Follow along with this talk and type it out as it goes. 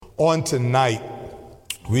On tonight,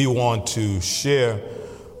 we want to share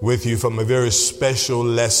with you from a very special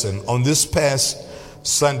lesson. On this past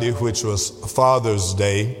Sunday, which was Father's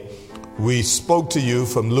Day, we spoke to you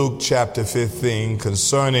from Luke chapter 15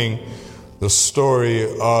 concerning the story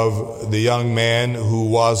of the young man who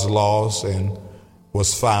was lost and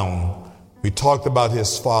was found. We talked about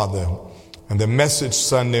his father, and the message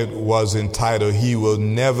Sunday was entitled, "He Will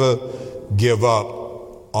Never Give Up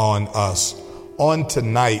on Us." On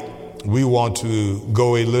tonight, we want to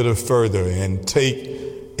go a little further and take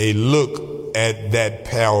a look at that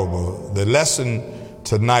parable. The lesson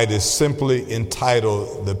tonight is simply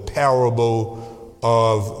entitled The Parable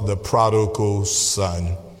of the Prodigal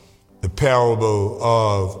Son. The Parable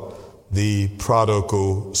of the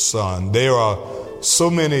Prodigal Son. There are so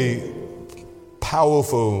many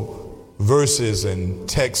powerful verses and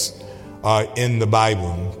texts in the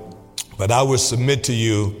Bible, but I would submit to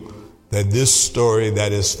you that this story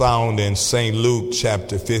that is found in St. Luke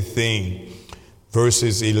chapter 15,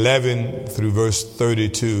 verses 11 through verse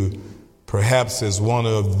 32, perhaps is one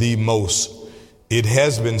of the most. It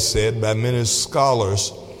has been said by many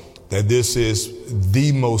scholars that this is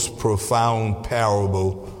the most profound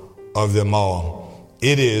parable of them all.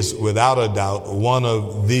 It is, without a doubt, one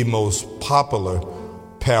of the most popular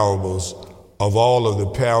parables of all of the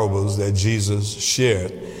parables that Jesus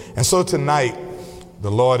shared. And so tonight, the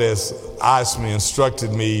Lord has asked me,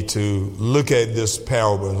 instructed me to look at this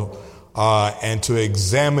parable and to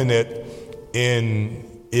examine it in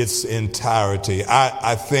its entirety.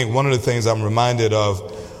 I think one of the things I'm reminded of,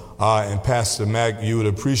 and Pastor Mac, you would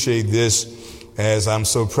appreciate this, as I'm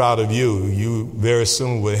so proud of you. You very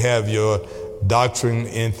soon will have your doctrine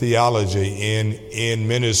in theology in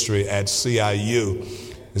ministry at CIU.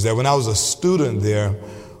 Is that when I was a student there,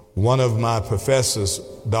 one of my professors,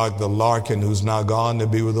 Dr. Larkin, who's now gone to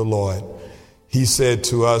be with the Lord, he said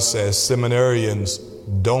to us as seminarians,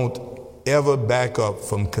 don't ever back up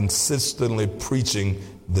from consistently preaching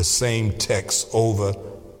the same text over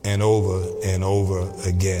and over and over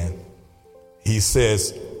again. He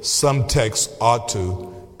says some texts ought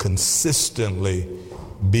to consistently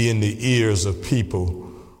be in the ears of people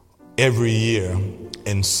every year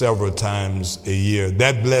and several times a year.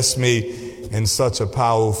 That blessed me in such a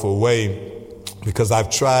powerful way, because I've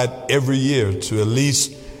tried every year to at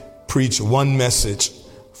least preach one message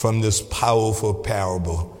from this powerful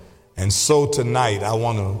parable. And so tonight I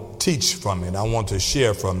want to teach from it. I want to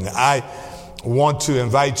share from it. I want to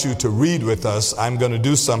invite you to read with us. I'm going to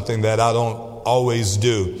do something that I don't always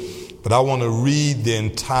do, but I want to read the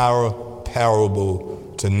entire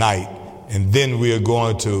parable tonight. And then we are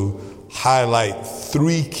going to highlight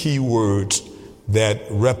three key words that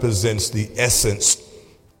represents the essence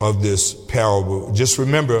of this parable. Just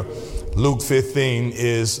remember, Luke 15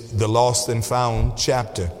 is the lost and found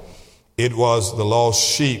chapter. It was the lost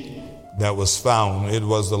sheep that was found. It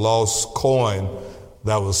was the lost coin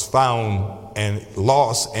that was found and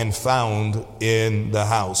lost and found in the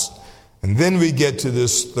house. And then we get to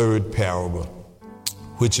this third parable,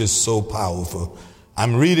 which is so powerful.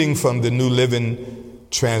 I'm reading from the New Living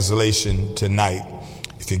Translation tonight.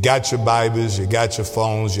 If you got your Bibles, you got your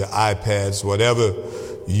phones, your iPads, whatever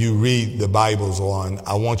you read the Bibles on,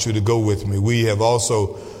 I want you to go with me. We have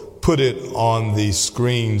also put it on the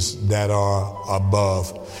screens that are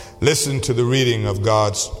above. Listen to the reading of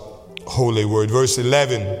God's holy word. Verse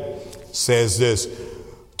 11 says this: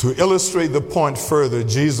 to illustrate the point further,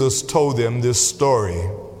 Jesus told them this story.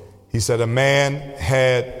 He said, a man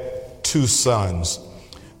had two sons.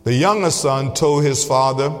 The younger son told his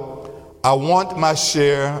father, I want my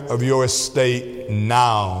share of your estate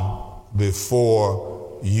now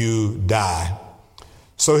before you die.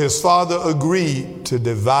 So his father agreed to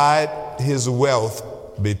divide his wealth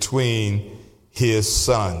between his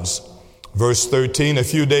sons. Verse 13, a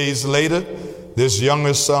few days later, this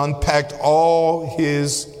younger son packed all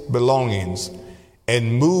his belongings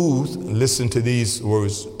and moved, listen to these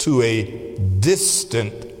words, to a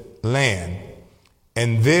distant land.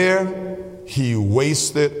 And there he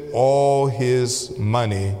wasted all his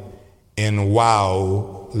money in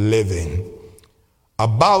wild living.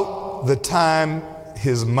 About the time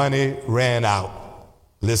his money ran out,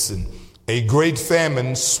 listen, a great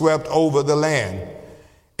famine swept over the land,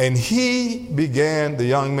 and the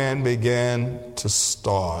young man began to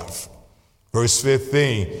starve. Verse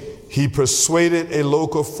 15, he persuaded a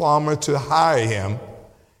local farmer to hire him,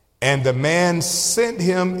 and the man sent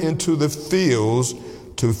him into the fields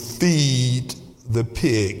to feed the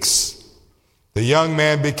pigs. The young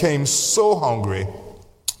man became so hungry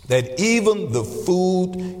that even the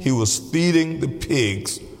food he was feeding the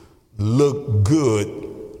pigs looked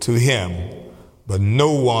good to him. but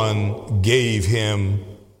no one gave him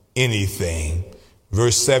anything.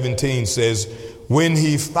 Verse 17 says, when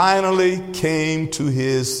he finally came to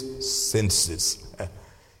his senses,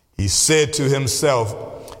 he said to himself,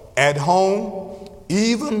 at home,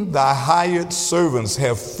 even thy hired servants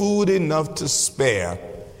have food enough to spare,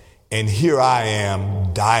 and here I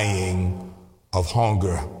am dying of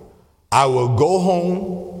hunger. I will go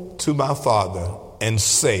home to my father and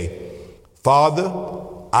say, Father,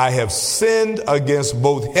 I have sinned against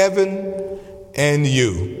both heaven and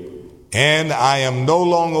you, and I am no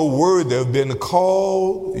longer worthy of being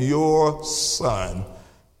called your son.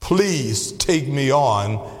 Please take me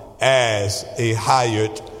on as a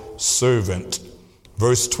hired servant.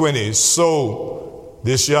 Verse 20, so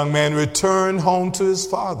this young man returned home to his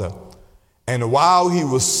father, and while he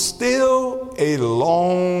was still a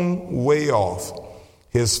long way off,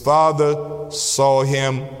 his father saw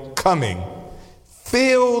him coming,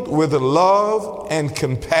 filled with love and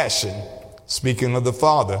compassion. Speaking of the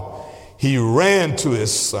father, he ran to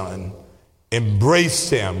his son, embraced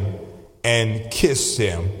him, and kissed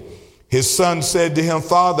him. His son said to him,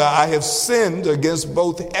 Father, I have sinned against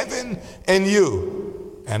both heaven and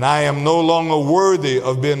you, and I am no longer worthy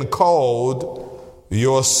of being called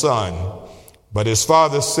your son. But his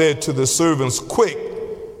father said to the servants, quick,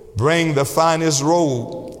 bring the finest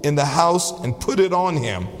robe in the house and put it on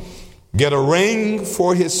him. Get a ring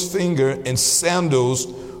for his finger and sandals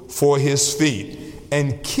for his feet,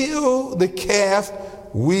 and kill the calf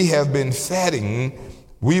we have been fattening.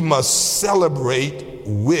 We must celebrate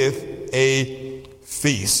with a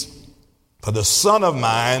feast. For the son of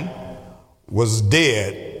mine was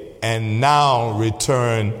dead and now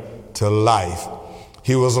returned to life.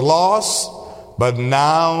 He was lost, but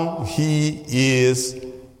now he is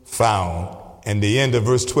found. And the end of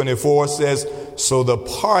verse 24 says, so the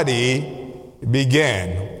party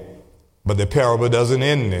began. But the parable doesn't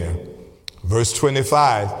end there. Verse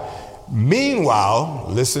 25, meanwhile,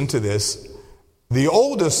 listen to this, the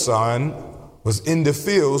older son was in the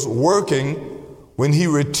fields working. When he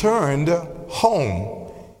returned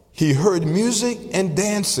home, he heard music and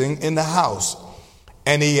dancing in the house,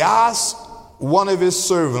 and he asked one of his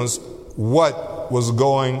servants what was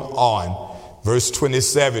going on. Verse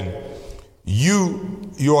 27,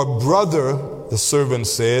 your brother, the servant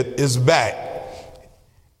said, is back,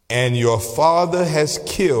 and your father has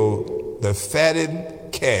killed the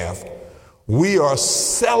fatted calf. We are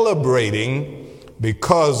celebrating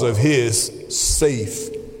because of his safe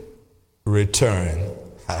return.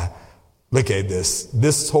 Look at this.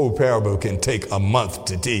 This whole parable can take a month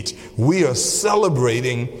to teach. We are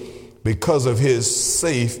celebrating because of his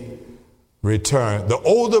safe return. The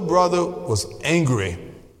older brother was angry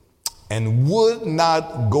and would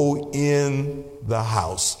not go in the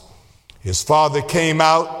house. His father came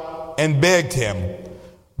out and begged him,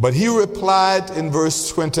 but he replied in verse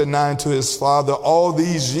 29 to his father, all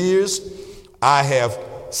these years I have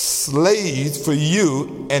slaved for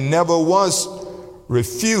you and never once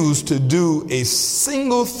refused to do a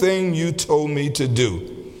single thing you told me to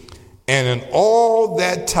do. And in all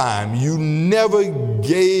that time, you never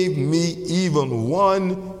gave me even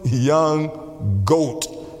one young goat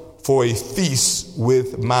for a feast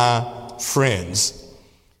with my friends.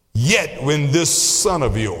 Yet when this son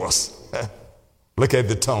of yours, look at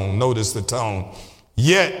the tone, notice the tone.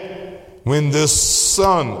 Yet when this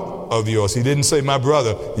son of yours, he didn't say my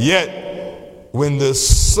brother, yet when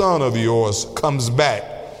this son of yours comes back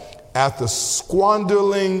after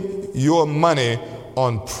squandering your money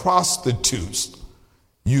on prostitutes,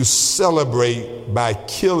 you celebrate by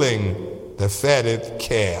killing the fatted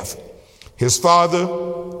calf. His father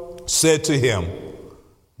said to him,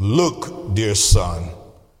 look, dear son,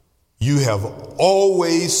 you have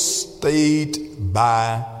always stayed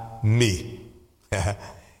by me.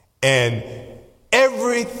 And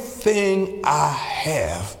everything I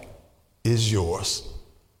have is yours.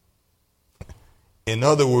 In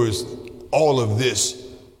other words, all of this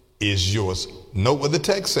is yours. Note what the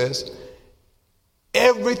text says.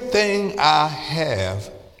 Everything I have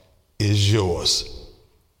is yours.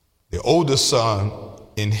 The older son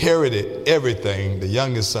inherited everything. The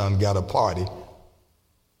youngest son got a party.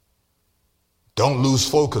 Don't lose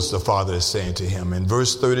focus, the father is saying to him. In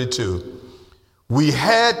verse 32, we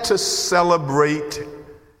had to celebrate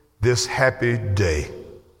this happy day,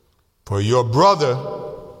 for your brother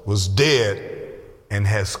was dead and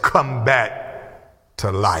has come back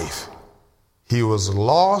to life. He was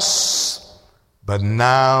lost, but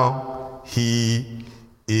now he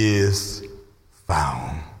is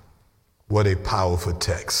found. What a powerful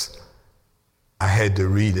text. I had to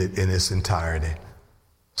read it in its entirety.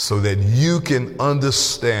 so that you can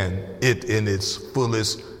understand it in its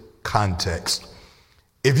fullest context.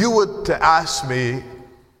 If you were to ask me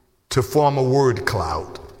to form a word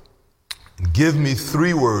cloud, give me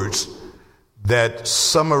 3 words that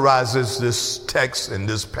summarizes this text and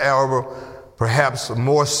this parable, perhaps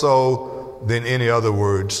more so than any other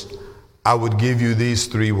words, I would give you these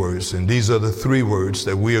 3 words. And these are the 3 words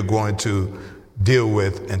that we are going to deal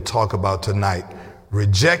with and talk about tonight: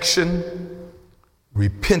 rejection,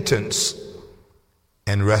 repentance,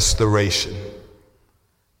 and restoration.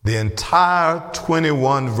 The entire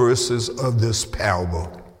 21 verses of this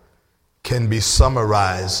parable can be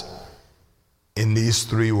summarized in these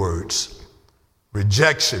 3 words: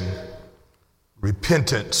 rejection,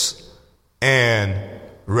 repentance, and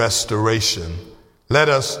restoration. Let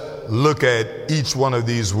us look at each one of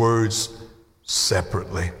these words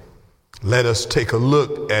separately. Let us take a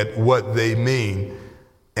look at what they mean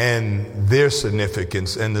and their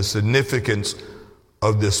significance and the significance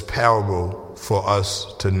of this parable for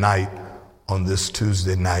us tonight on this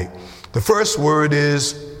Tuesday night. The first word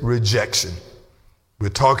is rejection. We're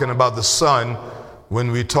talking about the son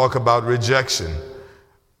when we talk about rejection.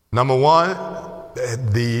 Number one,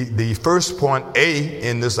 the first point, A,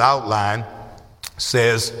 in this outline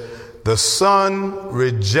says, the son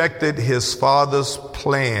rejected his father's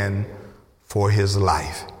plan for his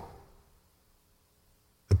life.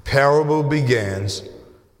 The parable begins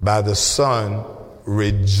by the son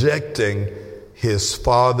rejecting his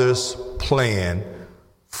father's plan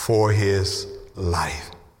for his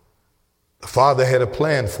life. The father had a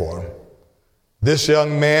plan for him. This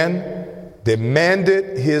young man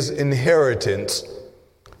demanded his inheritance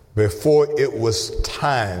before it was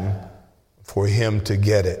time for him to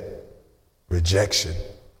get it. Rejection.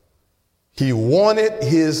 He wanted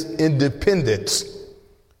his independence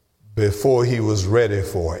before he was ready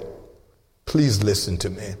for it. Please listen to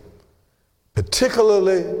me.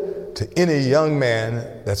 Particularly to any young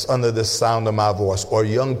man that's under the sound of my voice or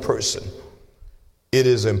young person, it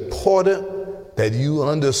is important that you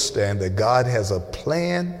understand that God has a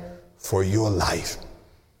plan for your life.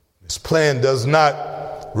 This plan does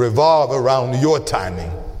not revolve around your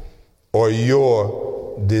timing or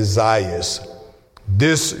your desires.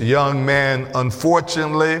 This young man,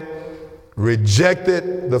 unfortunately,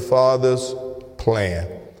 rejected the father's plan.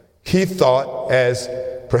 He thought, as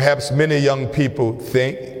perhaps many young people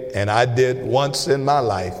think, and I did once in my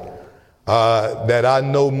life, that I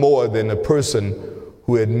know more than the person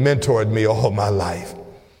who had mentored me all my life.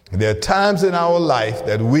 There are times in our life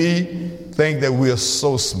that we think that we are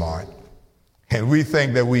so smart, and we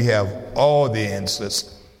think that we have all the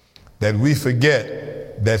answers, that we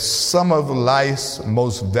forget that some of life's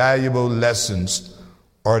most valuable lessons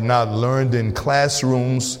are not learned in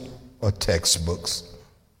classrooms or textbooks.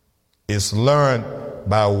 It's learned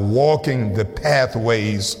by walking the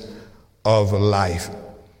pathways of life.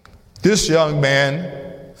 This young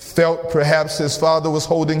man felt perhaps his father was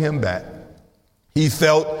holding him back. He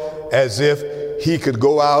felt as if he could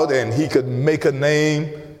go out and he could make a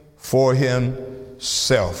name for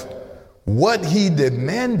himself. What he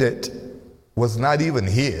demanded was not even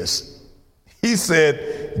his. He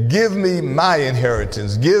said, give me my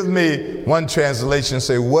inheritance. Give me, one translation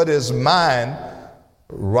say, what is mine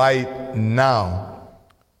right now?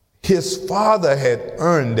 His father had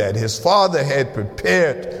earned that. His father had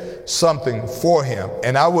prepared something for him.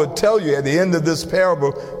 And I would tell you at the end of this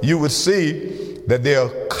parable, you would see that there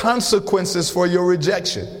are consequences for your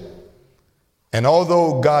rejection. And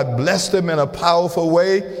although God blessed him in a powerful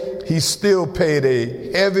way, he still paid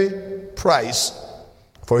a heavy price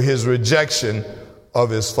for his rejection of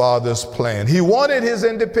his father's plan. He wanted his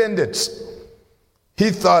independence.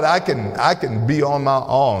 He thought, I can be on my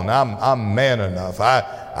own. I'm man enough.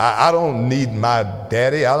 I don't need my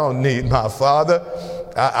daddy. I don't need my father.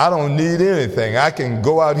 I don't need anything. I can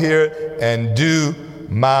go out here and do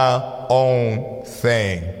my own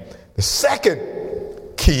thing. The second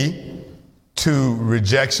key to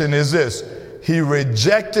rejection is this. He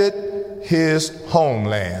rejected his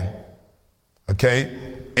homeland. Okay?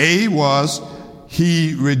 A was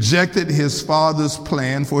he rejected his father's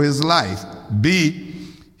plan for his life. B,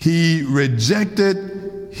 he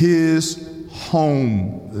rejected his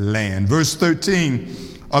homeland. Verse 13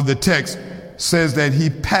 of the text says that he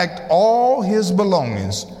packed all his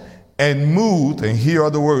belongings and moved, and here are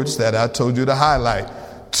the words that I told you to highlight,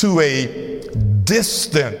 to a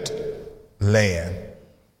distant land.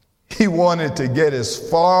 He wanted to get as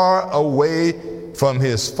far away from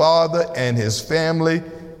his father and his family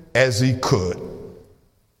as he could.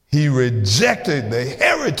 He rejected the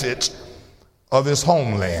heritage of his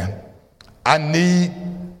homeland. I need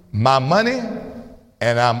my money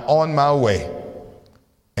and I'm on my way.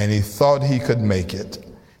 And he thought he could make it.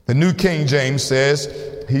 The New King James says,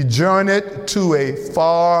 he journeyed to a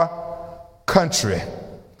far country.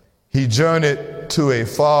 He journeyed to a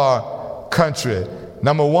far country.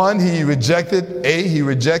 Number one, he rejected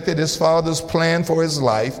his father's plan for his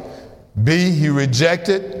life. B, he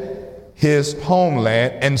rejected his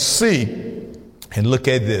homeland. And C, and look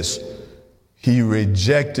at this, he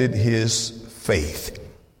rejected his faith.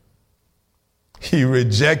 He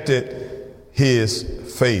rejected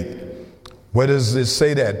his faith. Where does it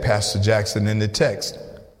say that, Pastor Jackson, in the text?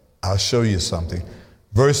 I'll show you something.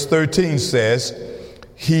 Verse 13 says,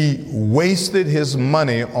 he wasted his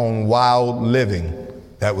money on wild living.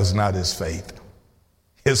 That was not his faith.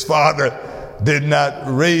 His father did not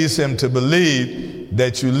raise him to believe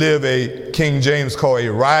that you live a, King James called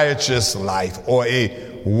a righteous life or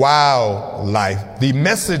a wild life. The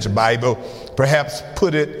Message Bible perhaps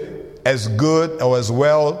put it as good or as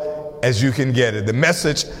well as you can get it. The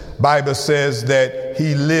Message Bible says that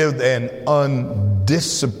he lived an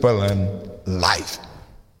undisciplined life.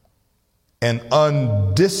 An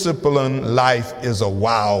undisciplined life is a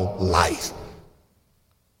wild life.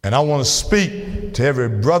 And I want to speak to every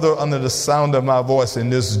brother under the sound of my voice in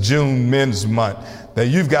this June Men's Month that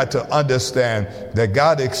you've got to understand that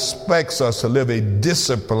God expects us to live a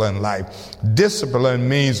disciplined life. Discipline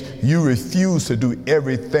means you refuse to do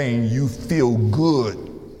everything you feel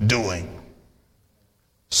good doing.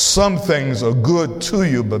 Some things are good to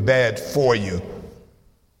you but bad for you.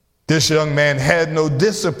 This young man had no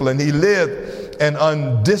discipline. He lived an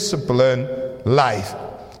undisciplined life.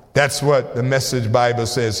 That's what the Message Bible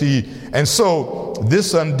says. And so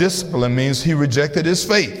this undiscipline means he rejected his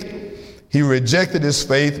faith. He rejected his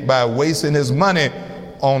faith by wasting his money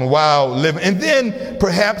on wild living. And then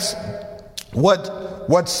perhaps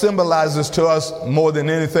what symbolizes to us more than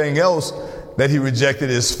anything else that he rejected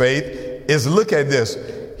his faith is, look at this.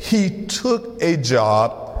 He took a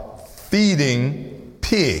job feeding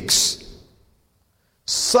pigs.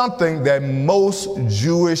 Something that most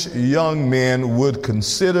Jewish young men would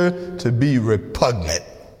consider to be repugnant.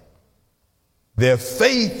 Their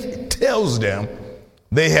faith tells them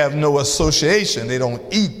they have no association. They don't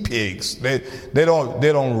eat pigs. They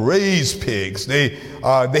don't raise pigs. They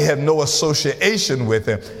have no association with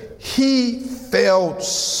them. He fell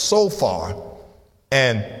so far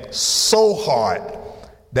and so hard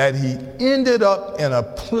that he ended up in a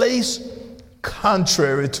place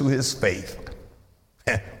contrary to his faith.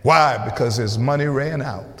 Why? Because his money ran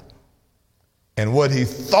out. And what he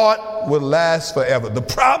thought would last forever. The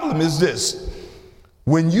problem is this.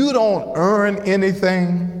 When you don't earn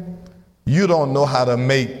anything, you don't know how to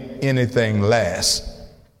make anything last.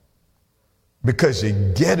 Because you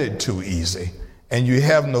get it too easy and you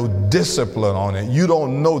have no discipline on it. You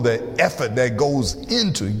don't know the effort that goes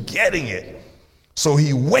into getting it. So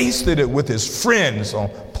he wasted it with his friends on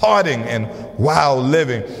partying and wild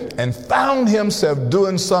living and found himself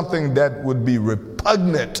doing something that would be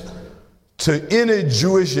repugnant to any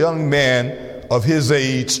Jewish young man of his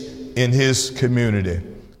age in his community.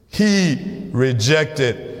 He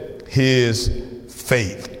rejected his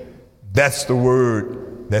faith. That's the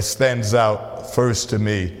word that stands out first to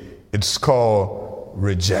me. It's called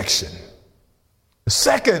rejection. The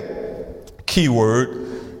second key word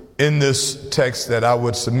in this text that I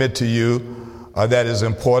would submit to you that is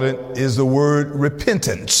important is the word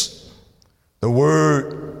repentance. The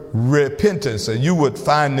word repentance. And you would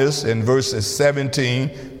find this in verses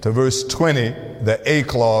 17 to verse 20, the A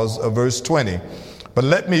clause of verse 20. But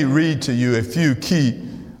let me read to you a few key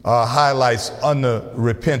highlights under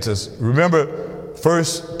repentance. Remember,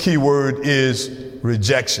 first key word is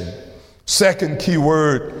rejection. Second key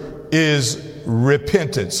word is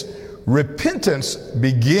repentance. Repentance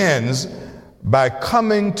begins by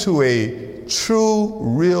coming to a true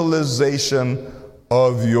realization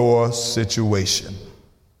of your situation.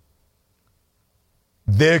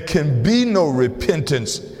 There can be no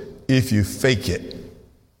repentance if you fake it.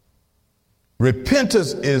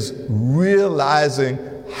 Repentance is realizing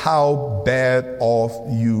how bad off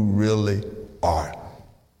you really are.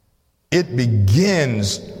 It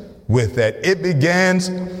begins with that. It begins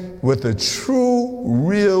with a true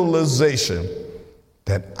realization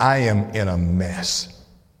that I am in a mess,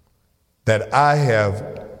 that I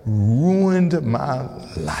have ruined my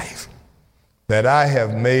life, that I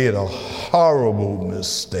have made a horrible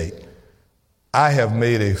mistake. I have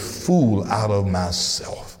made a fool out of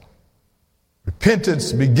myself.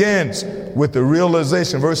 Repentance begins with the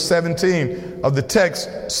realization. Verse 17 of the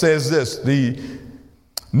text says this. The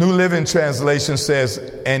New Living Translation says,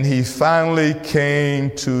 and he finally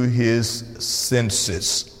came to his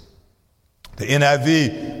senses. The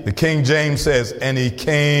NIV, the King James says, and he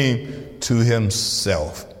came to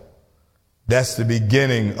himself. That's the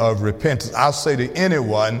beginning of repentance. I'll say to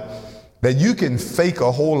anyone that you can fake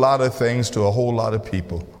a whole lot of things to a whole lot of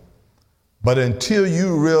people. But until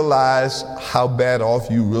you realize how bad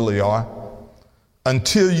off you really are,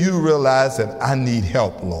 until you realize that I need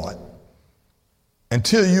help, Lord,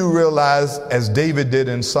 until you realize, as David did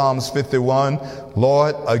in Psalms 51,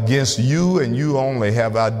 Lord, against you and you only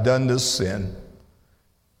have I done this sin.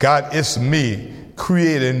 God, it's me.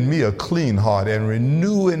 Create in me a clean heart and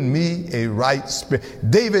renew in me a right spirit.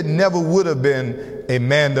 David never would have been a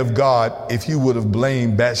man of God if he would have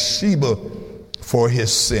blamed Bathsheba for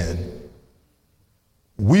his sin.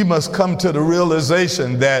 We must come to the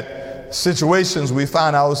realization that situations we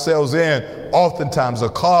find ourselves in oftentimes are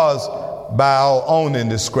caused by our own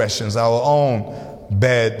indiscretions, our own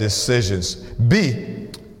bad decisions. B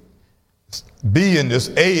in this,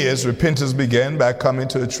 A is repentance begin by coming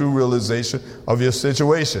to a true realization of your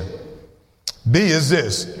situation. B is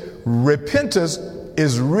this: repentance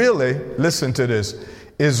is really, listen to this,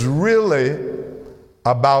 is really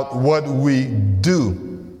about what we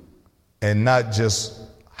do and not just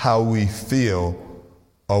how we feel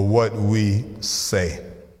or what we say.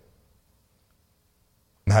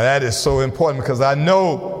 Now that is so important, because I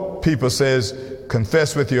know people says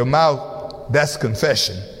confess with your mouth. That's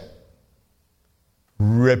confession.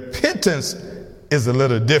 Repentance is a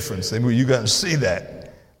little different, and you're going to see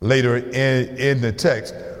that later in the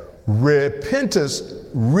text. Repentance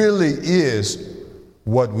really is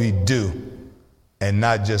what we do and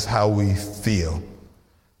not just how we feel.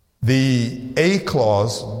 The A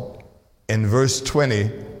clause in verse 20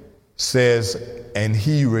 says, and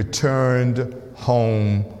he returned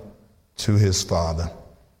home to his father.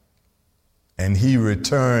 And he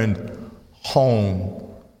returned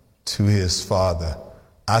home to his father.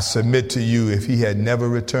 I submit to you, if he had never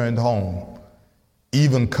returned home,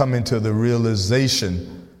 even coming to the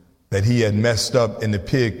realization that he had messed up in the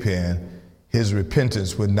pig pen, his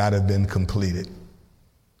repentance would not have been completed.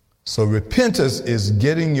 So repentance is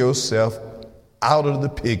getting yourself out of the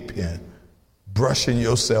pig pen, brushing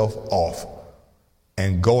yourself off,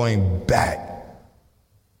 and going back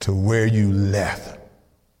to where you left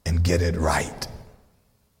and get it right.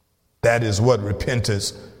 That is what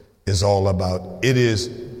repentance is all about. It is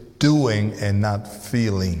doing and not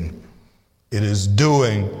feeling. It is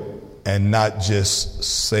doing and not just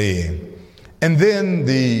saying. And then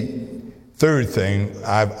the third thing,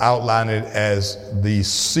 I've outlined it as the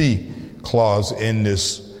C clause in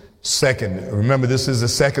this second. Remember, this is the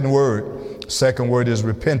second word. Second word is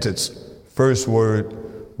repentance. First word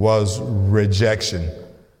was rejection.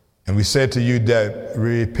 And we said to you that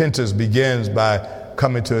repentance begins by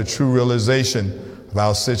coming to a true realization of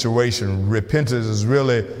our situation. Repentance is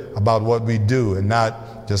really about what we do and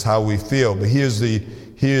not just how we feel. But here's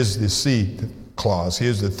the C clause.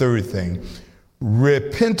 Here's the third thing.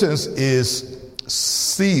 Repentance is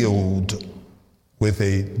sealed with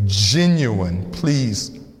a genuine,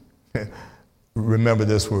 please remember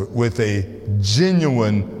this word, with a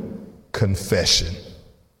genuine confession.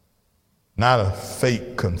 Not a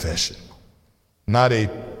fake confession. Not a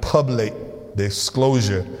public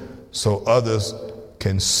disclosure so others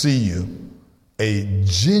can see you. A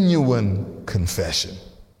genuine confession.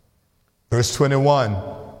 Verse 21,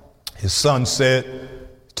 his son said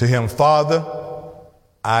to him, Father,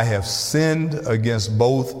 I have sinned against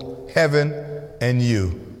both heaven and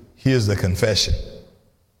you. Here's the confession.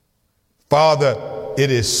 Father, it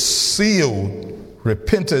is sealed.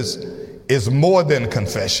 Repentance is more than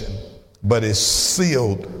confession, but is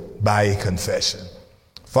sealed by a confession.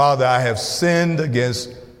 Father, I have sinned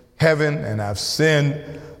against heaven and I've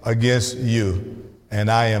sinned against you, and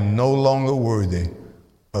I am no longer worthy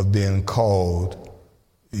of being called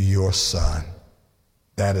your son.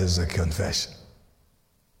 That is a confession.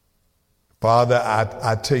 Father,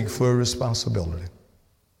 I take full responsibility.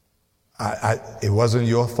 It wasn't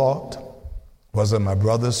your fault. It wasn't my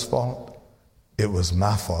brother's fault. It was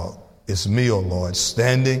my fault. It's me, oh Lord,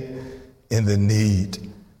 standing in the need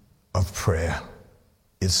of prayer.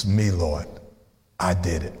 It's me, Lord. I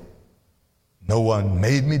did it. No one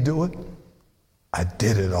made me do it. I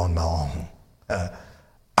did it on my own.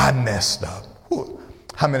 I messed up.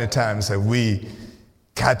 How many times have we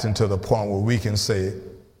gotten to the point where we can say,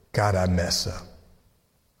 God, I messed up.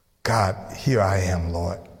 God, here I am,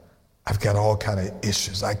 Lord. I've got all kind of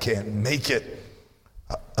issues. I can't make it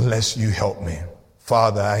unless you help me.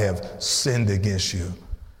 Father, I have sinned against you.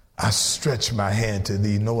 I stretch my hand to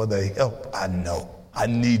thee. No other help I know. I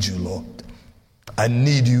need you, Lord. I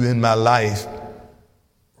need you in my life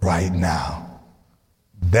right now.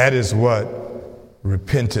 That is what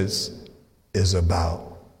repentance is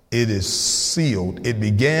about. It is sealed. It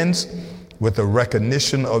begins with a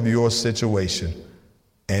recognition of your situation,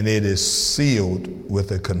 and it is sealed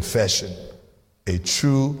with a confession, a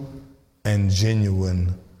true and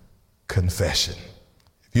genuine confession.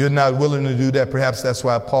 If you're not willing to do that, perhaps that's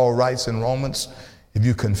why Paul writes in Romans, if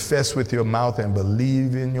you confess with your mouth and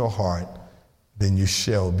believe in your heart, then you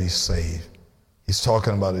shall be saved. He's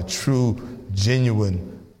talking about a true,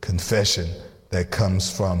 genuine confession that comes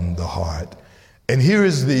from the heart. And here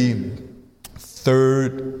is the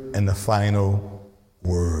third and the final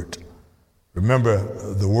word.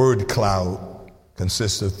 Remember, the word cloud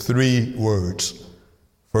consists of three words.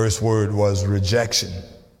 First word was rejection.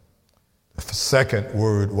 The second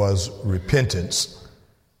word was repentance.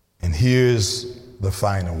 And here's the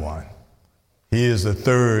final one. Here's the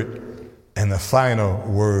third and the final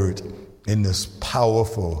word in this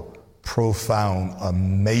powerful, profound,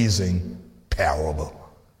 amazing parable.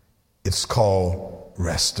 It's called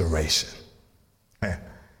restoration.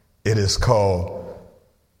 It is called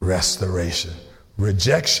restoration.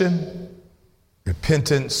 Rejection,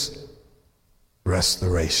 repentance,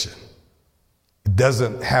 restoration. It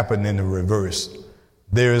doesn't happen in the reverse.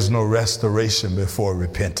 There is no restoration before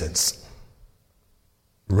repentance.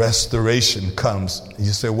 Restoration comes.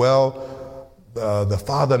 You say, well, the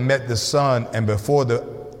father met the son, and before the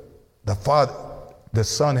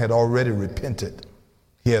son had already repented.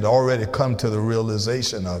 He had already come to the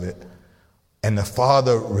realization of it, and the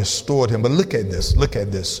father restored him. But look at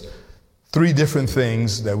this. Three different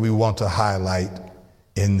things that we want to highlight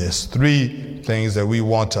in this. Three things that we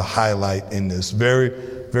want to highlight in this. Very,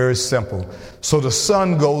 very simple. So the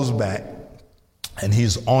son goes back, and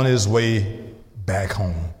he's on his way back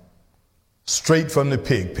home, straight from the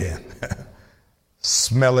pig pen,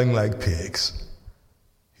 smelling like pigs,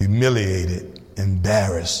 humiliated,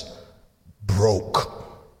 embarrassed, broke,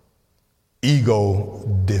 ego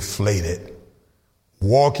deflated,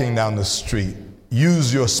 walking down the street.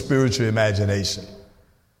 Use your spiritual imagination.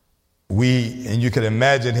 And you can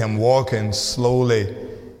imagine him walking slowly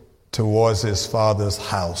towards his father's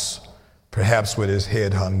house, perhaps with his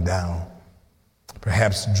head hung down,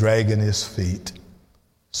 perhaps dragging his feet.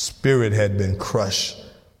 Spirit had been crushed,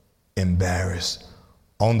 embarrassed.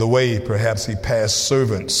 On the way, perhaps he passed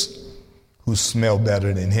servants who smelled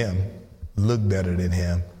better than him, looked better than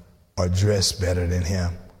him, or dressed better than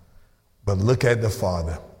him. But look at the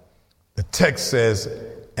father. The text says,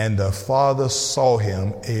 and the father saw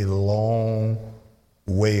him a long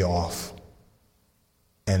way off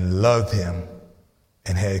and loved him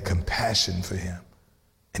and had compassion for him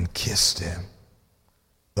and kissed him.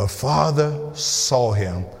 The father saw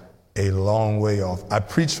him a long way off. I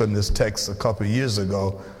preached from this text a couple of years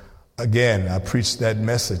ago. Again, I preached that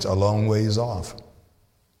message, a long ways off.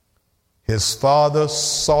 His father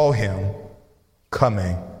saw him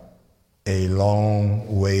coming a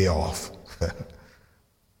long way off.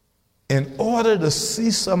 In order to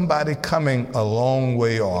see somebody coming a long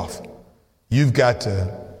way off, you've got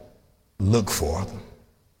to look for them.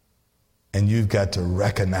 And you've got to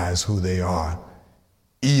recognize who they are,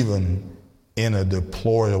 even in a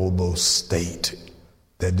deplorable state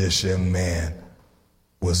that this young man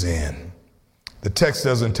was in. The text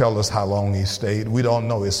doesn't tell us how long he stayed. We don't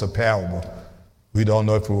know. It's a parable. We don't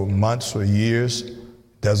know if it were months or years. It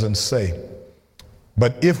doesn't say.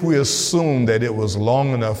 But if we assume that it was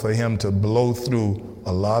long enough for him to blow through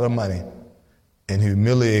a lot of money and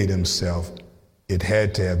humiliate himself, it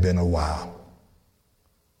had to have been a while.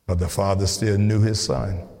 But the father still knew his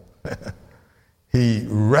son. He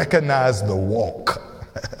recognized the walk.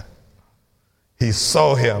 He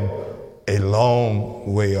saw him a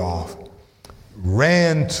long way off,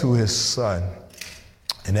 ran to his son,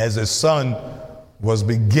 and as his son was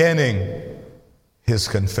beginning his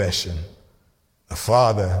confession, the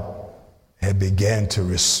father had began to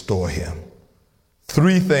restore him.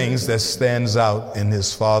 Three things that stands out in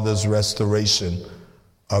his father's restoration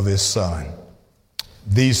of his son.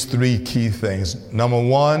 These three key things. Number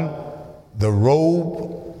one, the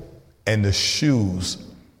robe and the shoes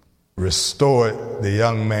restored the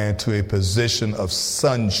young man to a position of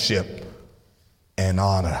sonship and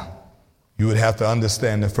honor. You would have to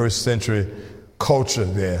understand the first century culture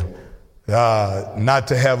there. Not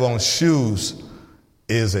to have on shoes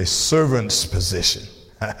is a servant's position.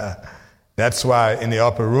 That's why in the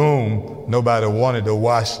upper room, nobody wanted to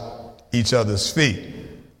wash each other's feet,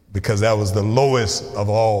 because that was the lowest of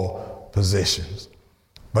all positions.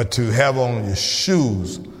 But to have on your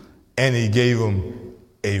shoes, and he gave him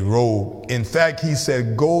a robe. In fact, he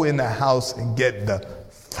said, go in the house and get the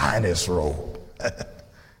finest robe.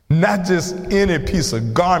 Not just any piece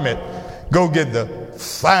of garment. go get the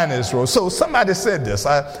finest robe. So somebody said this.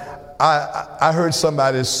 I heard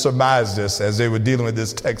somebody surmise this as they were dealing with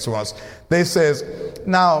this text once. They says,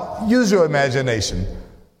 now use your imagination.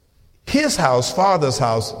 His house, Father's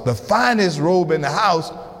house, the finest robe in the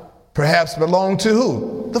house perhaps belonged to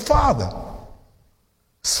who? The Father.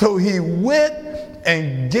 So he went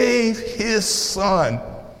and gave his son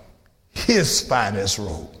his finest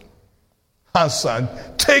robe. My son,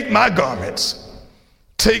 take my garments,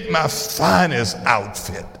 take my finest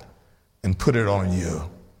outfit and put it on you.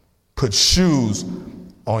 Put shoes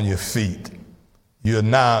on your feet. You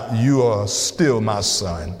are still my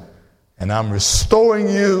son, and I'm restoring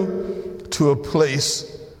you to a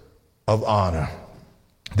place of honor.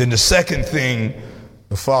 Then the second thing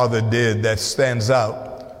the Father did that stands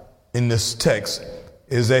out in this text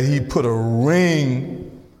is that he put a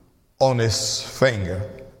ring on his finger.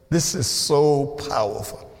 This is so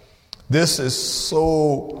powerful. This is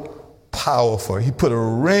so powerful. He put a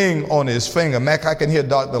ring on his finger. Mac, I can hear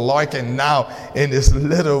Dr. Larkin now in his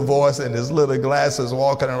little voice and his little glasses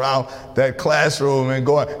walking around that classroom and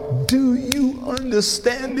going, do you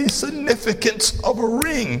understand the significance of a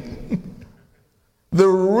ring? The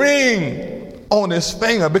ring on his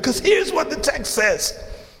finger. Because here's what the text says.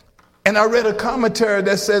 And I read a commentary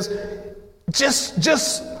that says,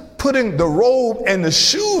 just putting the robe and the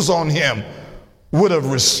shoes on him would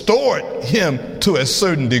have restored him to a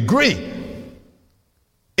certain degree.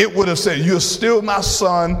 It would have said, you're still my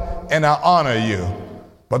son and I honor you.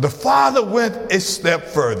 But the Father went a step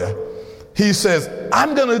further. He says,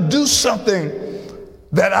 I'm going to do something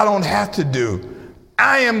that I don't have to do.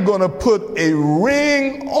 I am going to put a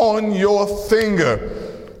ring on your finger,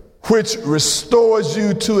 which restores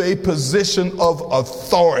you to a position of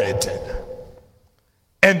authority.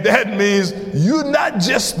 And that means you're not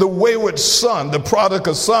just the wayward son, the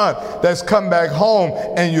prodigal son that's come back home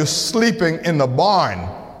and you're sleeping in the barn.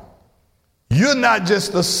 You're not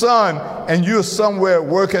just the son and you're somewhere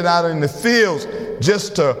working out in the fields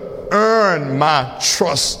just to earn my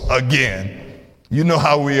trust again. You know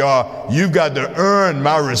how we are. You've got to earn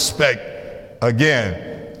my respect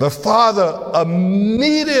again. The Father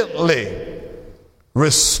immediately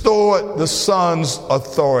restored the son's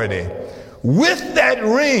authority. With that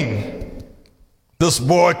ring, this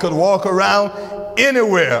boy could walk around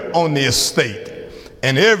anywhere on the estate,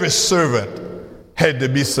 and every servant had to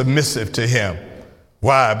be submissive to him.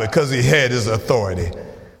 Why? Because he had his authority.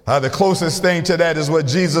 The closest thing to that is what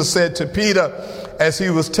Jesus said to Peter as he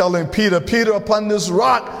was telling Peter, Peter, upon this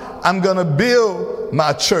rock, I'm going to build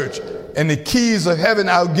my church. And the keys of heaven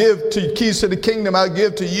I'll give to you, keys to the kingdom I'll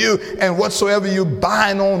give to you. And whatsoever you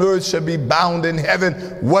bind on earth shall be bound in heaven.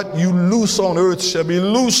 What you loose on earth shall be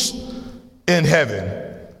loose in heaven.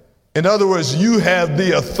 In other words, you have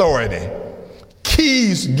the authority.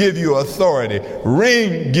 Keys give you authority.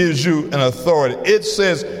 Ring gives you an authority. It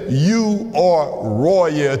says you are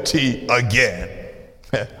royalty again.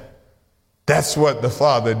 That's what the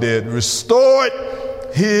Father did. Restored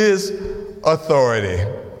his authority.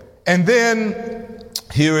 And then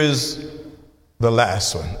here is the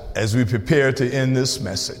last one. As we prepare to end this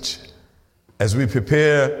message, as we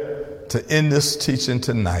prepare to end this teaching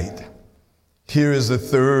tonight, here is the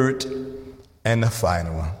third and the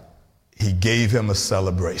final one. He gave him a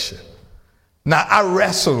celebration. Now, I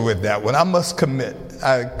wrestled with that one. I must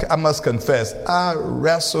confess, I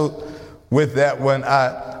wrestled with that one.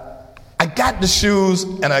 I got the shoes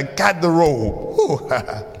and I got the robe.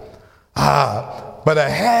 But I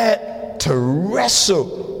had to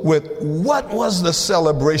wrestle with what was the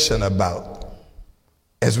celebration about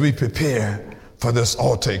as we prepare for this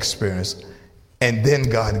altar experience. And then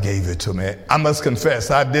God gave it to me. I must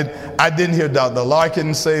confess, I didn't hear Dr.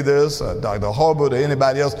 Larkin say this, or Dr. Harbert, or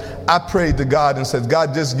anybody else. I prayed to God and said,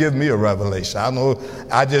 God, just give me a revelation.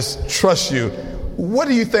 I just trust you. What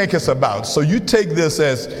do you think it's about? So you take this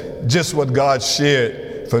as just what God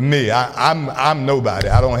shared for me. I'm nobody.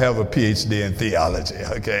 I don't have a PhD in theology.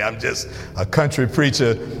 Okay, I'm just a country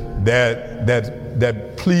preacher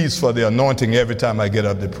that pleads for the anointing every time I get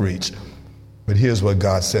up to preach. But here's what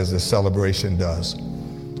God says the celebration does.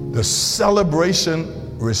 The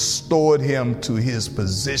celebration restored him to his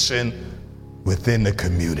position within the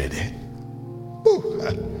community.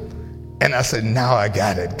 And I said, now I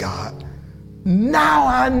got it, God. Now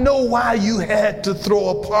I know why you had to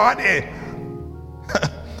throw a party.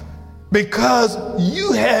 Because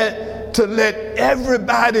you had to let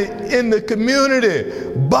everybody in the community,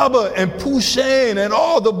 Bubba and Pouchane and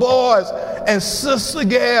all the boys and Sister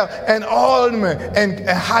Gail and all of them and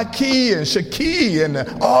Haki and Shaki and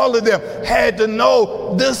all of them had to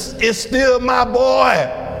know this is still my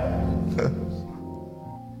boy.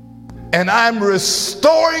 and I'm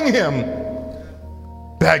restoring him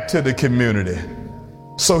back to the community.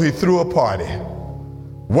 So he threw a party.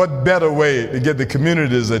 What better way to get the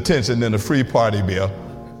community's attention than a free party, Bill?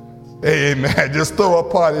 Amen. Just throw a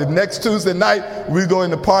party. Next Tuesday night, we go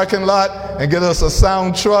in the parking lot and get us a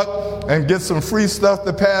sound truck and get some free stuff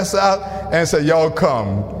to pass out and say, y'all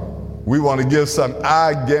come. We want to give something.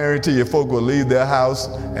 I guarantee you folk will leave their house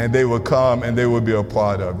and they will come and they will be a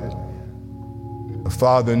part of it. The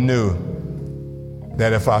Father knew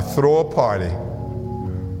that if I throw a party,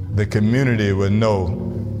 the community will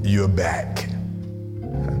know you're back.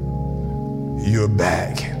 You're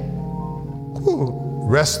back. Ooh.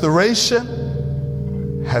 Restoration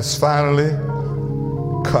has finally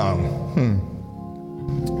come.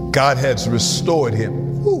 God has restored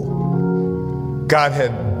him. Ooh. God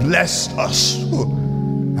had blessed us. Ooh.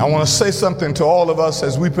 I want to say something to all of us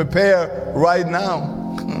as we prepare right now.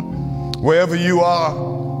 Wherever you are,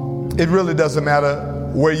 it really doesn't matter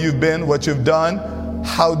where you've been, what you've done,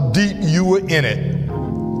 how deep you were in it.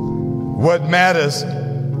 What matters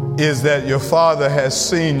is that your Father has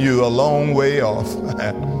seen you a long way off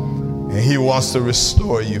and he wants to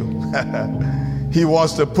restore you. He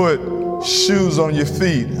wants to put shoes on your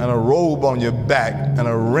feet and a robe on your back and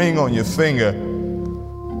a ring on your finger,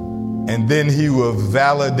 and then he will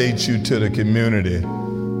validate you to the community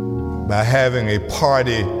by having a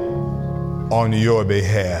party on your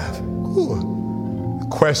behalf. Ooh. The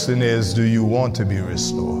question is, do you want to be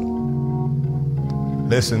restored?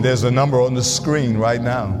 Listen, there's a number on the screen right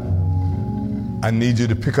now. I need you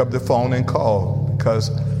to pick up the phone and call,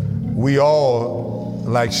 because we all,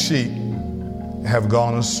 like sheep, have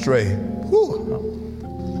gone astray.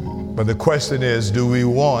 Whew. But the question is, do we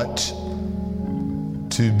want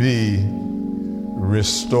to be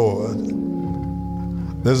restored?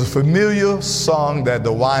 There's a familiar song that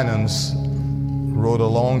the Winans wrote a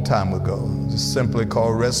long time ago. It's simply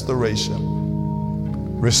called Restoration.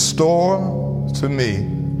 Restore to me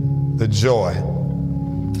the joy.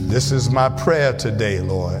 This is my prayer today,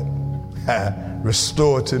 Lord.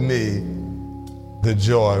 Restore to me the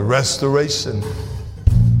joy. Restoration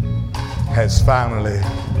has finally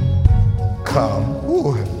come.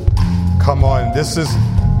 Ooh. Come on.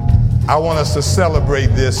 I want us to celebrate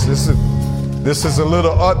this. This is a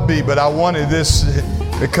little upbeat, but I wanted this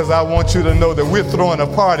because I want you to know that we're throwing a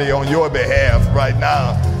party on your behalf right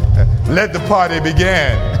now. Let the party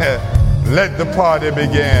begin. Let the party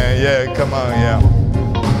begin. Yeah, come on, yeah.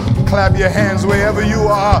 Clap your hands wherever you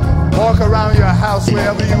are. Walk around your house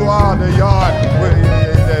wherever you are, the yard.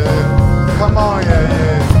 Come on,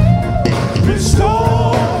 yeah.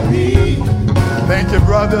 Restore me. Thank you,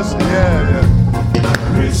 brothers. Yeah.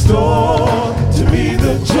 Restore to me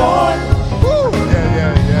the joy. Woo.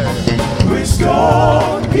 Yeah.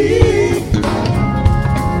 Restore me.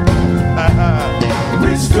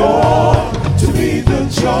 Restore to me the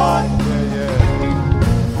joy.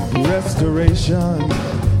 Yeah. Restoration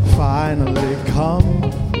finally come.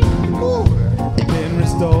 Ooh. Been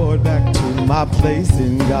restored back to my place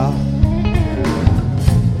in God.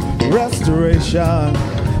 Restoration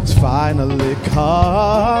has finally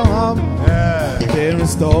come. Yeah. Been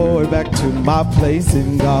restored back to my place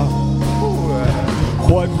in God.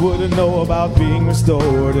 What would I know about being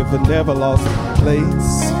restored if I never lost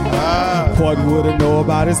place? What would I know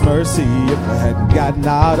about his mercy if I hadn't gotten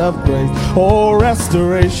out of grace? Oh,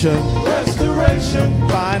 restoration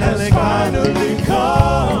finally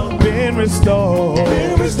come. Been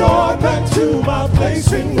restored back to my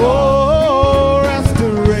place in God. Oh,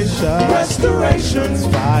 restoration has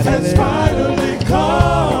finally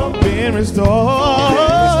come. Been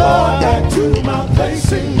restored back to my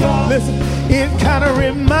place in God. Listen, it kind of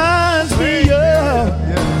reminds me of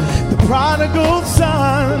the prodigal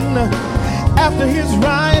son. After his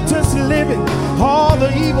riotous living, all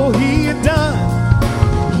the evil he had done.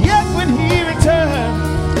 Yet when he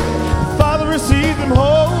returned, the Father received him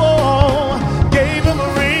home, gave him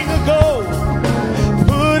a ring of gold,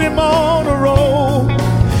 put him on a roll,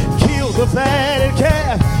 killed the fatted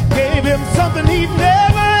calf, gave him something he'd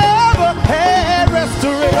never ever had.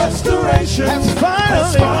 Restoration has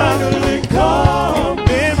finally come.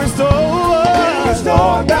 Been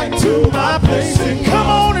restored back to my place. Come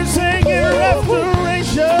on and sing it.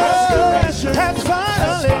 Restoration has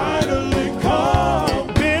finally come.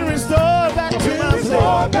 Been restored back to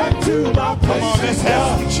my place. Come on, let's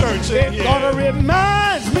have some church in here. It gonna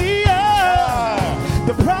remind me of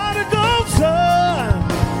the prodigal son.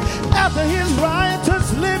 After his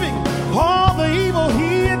riotous living, all the evil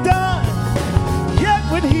he had done. Yet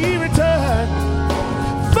when he returned,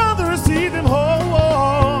 Father received him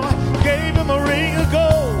home, gave him a ring of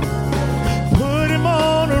gold, put him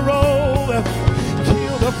on a roll,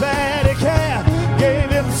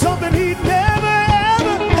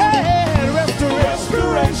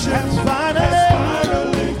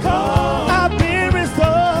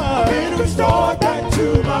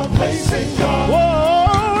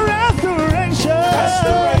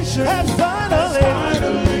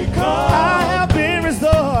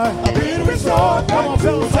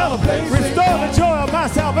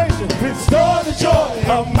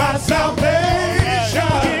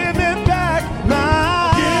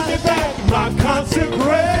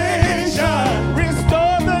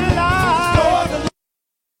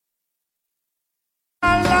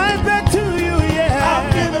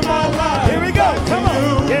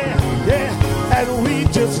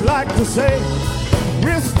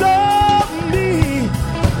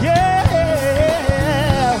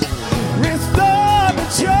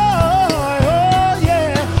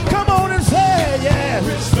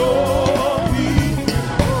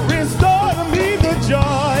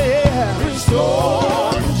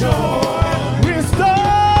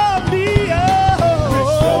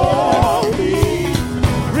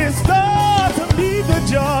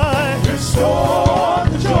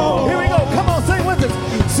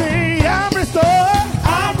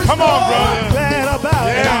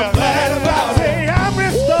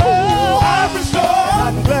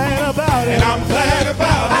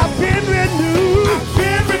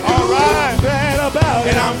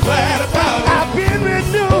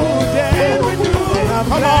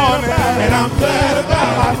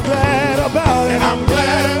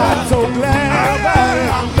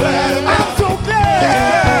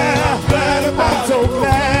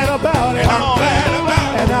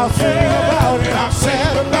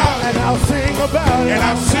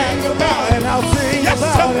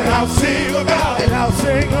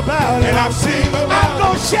 sing about it. And I'll sing about it. I'm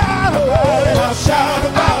gonna shout about it. And I'll shout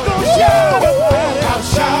about it. I'm gonna shout about it. I'll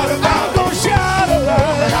shout about I'm gonna shout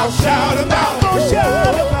about it. And I'll shout about I'm gonna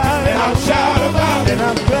shout about it. And I'll shout about it. And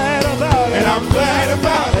I'm glad about it. And I'm glad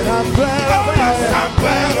about it. And I'm glad about it. And I'm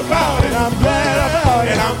glad about it. And I'm glad about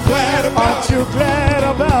it. And I'm glad about Aren't you glad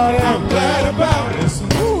about it? I'm glad about it.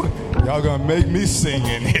 Y'all gonna make me sing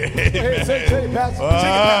in here. Hey, say,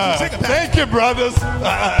 Pastor. Thank you, brothers.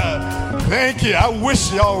 Thank you. I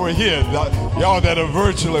wish y'all were here. Y'all that are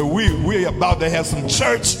virtually, we about to have some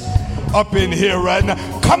church up in here right now.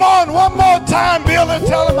 Come on, one more time, Bill, and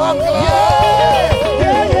tell them I'm glad.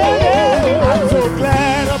 Yeah. I'm so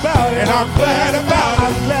glad about it. And I'm glad about it.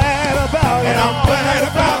 I'm glad about it. And I'm glad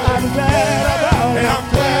about it. I'm glad about it. And I'm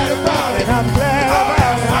glad about it. And I'm glad about it.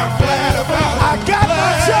 I'm glad about it. I got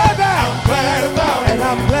my joy back. I'm glad about it. And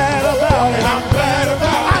I'm glad about it. And I'm glad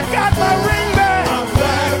about it. I got my ring back. I'm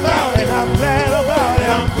glad about it. And I'm glad about it.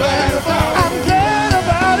 I'm glad about it. I'm glad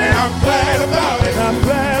about it. I'm glad about it. And I'm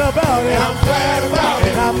glad about it. I'm glad about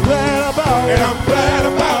it. And I'm glad about it. And I'm glad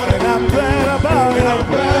about it. And I'm glad about it. And I'm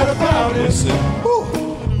glad about it. Listen,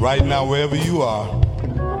 right now, wherever you are,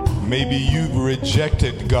 maybe you've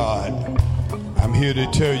rejected God. I'm here to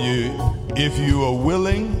tell you, if you are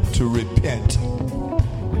willing to repent,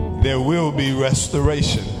 there will be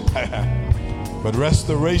restoration. But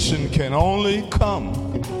restoration can only come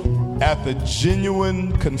after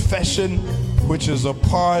genuine confession, which is a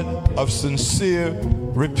part of sincere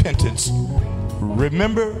repentance.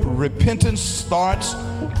 Remember, repentance starts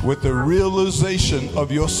with the realization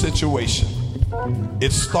of your situation.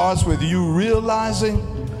 It starts with you realizing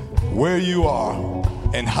where you are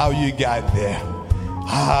and how you got there.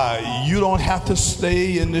 You don't have to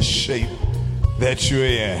stay in the shape that you're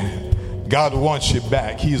in. God wants you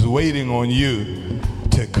back. He's waiting on you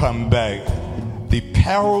to come back. The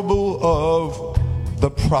parable of the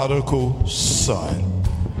prodigal son.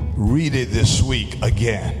 Read it this week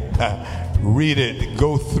again. Read it,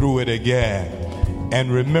 go through it again.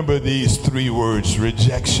 And remember these three words: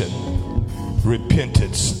 rejection,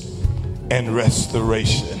 repentance, and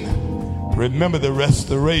restoration. Remember the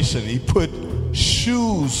restoration. He put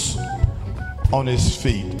shoes on his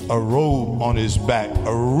feet, a robe on his back,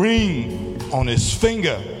 a ring on his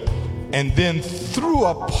finger, and then threw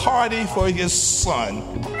a party for his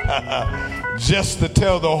son just to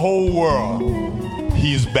tell the whole world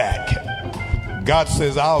he's back. God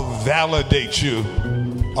says, I'll validate you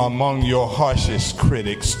among your harshest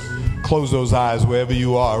critics. Close those eyes wherever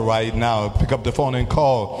you are right now. Pick up the phone and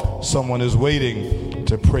call. Someone is waiting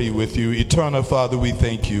to pray with you. Eternal Father, we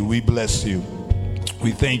thank you. We bless you.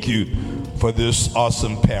 We thank you for this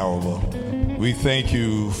awesome parable. We thank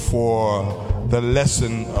you for the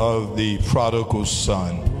lesson of the prodigal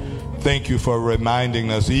son. Thank you for reminding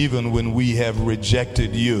us, even when we have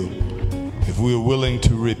rejected you, if we're willing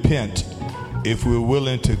to repent, if we're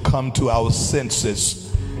willing to come to our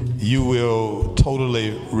senses, you will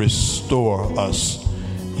totally restore us.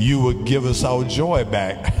 You will give us our joy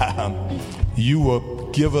back. You will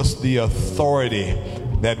give us the authority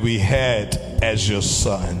that we had as your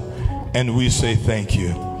son. And we say thank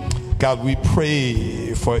you. God, we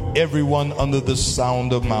pray for everyone under the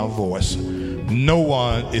sound of my voice. No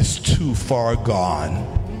one is too far gone.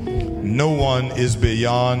 No one is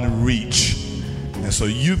beyond reach. And so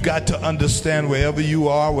you've got to understand, wherever you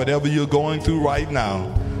are, whatever you're going through right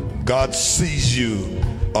now, God sees you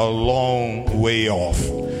a long way off.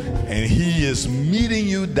 And he is meeting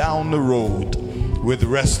you down the road with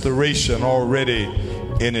restoration already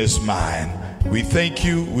in his mind. We thank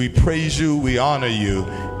you, we praise you, we honor you.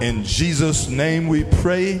 In Jesus' name we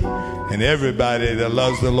pray. And everybody that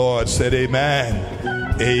loves the Lord said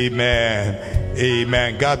amen. Amen.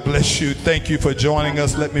 Amen. God bless you. Thank you for joining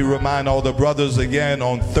us. Let me remind all the brothers again,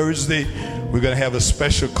 on Thursday, we're going to have a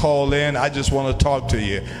special call in. I just want to talk to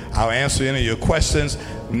you. I'll answer any of your questions.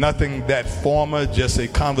 Nothing that formal, just a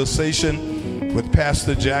conversation with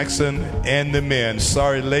Pastor Jackson and the men.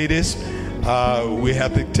 Sorry, ladies. We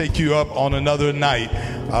have to take you up on another night.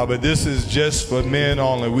 But this is just for men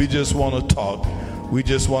only. We just want to talk. We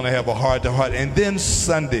just want to have a heart-to-heart. And then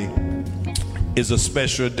Sunday is a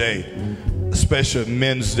special day, a special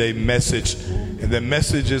Men's Day message. And the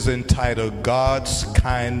message is entitled, God's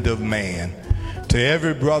Kind of Man. To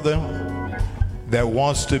every brother that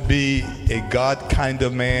wants to be a God kind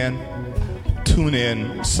of man, tune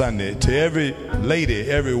in Sunday. To every lady,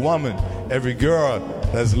 every woman, every girl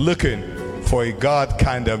that's looking for a God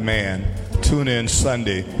kind of man, tune in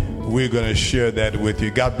Sunday. we're going to share that with you.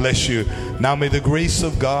 God bless you. Now may the grace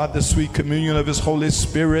of God, the sweet communion of his Holy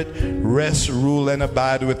Spirit rest, rule, and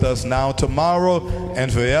abide with us now, tomorrow,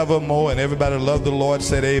 and forevermore. And everybody love the Lord,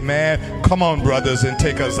 said amen. Come on, brothers, and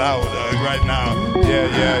take us out right now.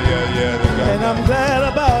 Yeah. And I'm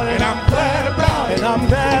glad about it. And I'm glad about it. And I'm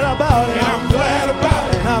glad about it. And I'm glad about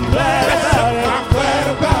it. And I'm glad about it. I'm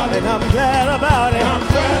glad about it. And I'm glad about it.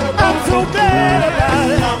 I'm glad about it. I'm so glad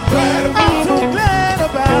about it. I'm glad about I'm so glad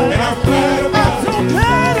about it. And I'm glad about I'm so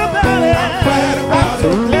glad about it. I'm glad about I'm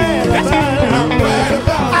so glad about it. I'm glad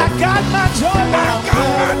about I got my joy back. I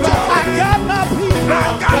got my peace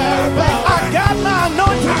back. I got my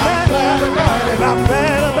anointing back. And I'm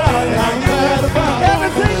glad about it. I'm glad about it.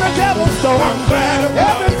 Everything the devil stole. I'm glad about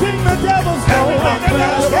it. Everything the devil stole.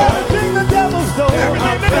 Everything the devil stole.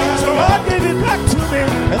 God gave it back to me.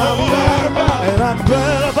 And I'm glad about it. And I'm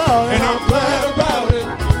glad about it. And I'm glad about it.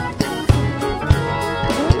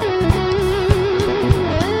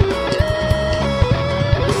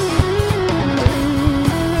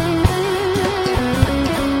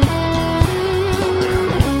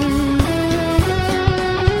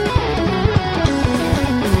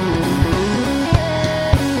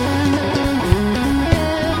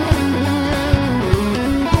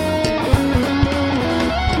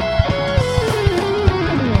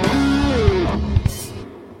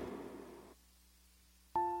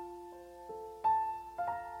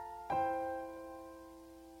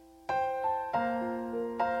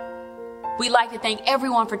 We'd like to thank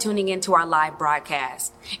everyone for tuning in to our live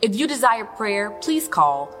broadcast. If you desire prayer, please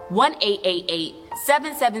call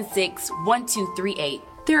 1-888-776-1238.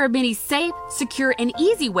 There are many safe, secure, and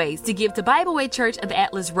easy ways to give to Bible Way Church of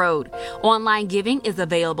Atlas Road. Online giving is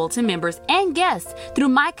available to members and guests through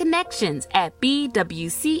My Connections at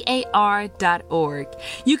bwcar.org.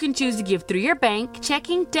 You can choose to give through your bank,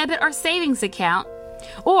 checking, debit, or savings account,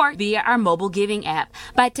 or via our mobile giving app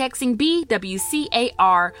by texting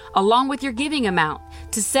BWCAR along with your giving amount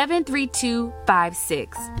to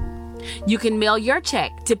 73256. You can mail your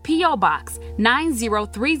check to P.O. Box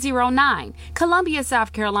 90309, Columbia,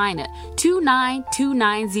 South Carolina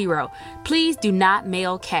 29290. Please do not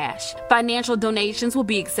mail cash. Financial donations will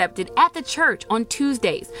be accepted at the church on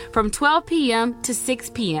Tuesdays from 12 p.m. to 6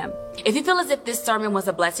 p.m. If you feel as if this sermon was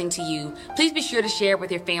a blessing to you, please be sure to share it with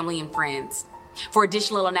your family and friends. For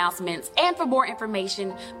additional announcements and for more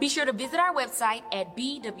information, be sure to visit our website at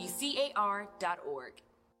bwcar.org.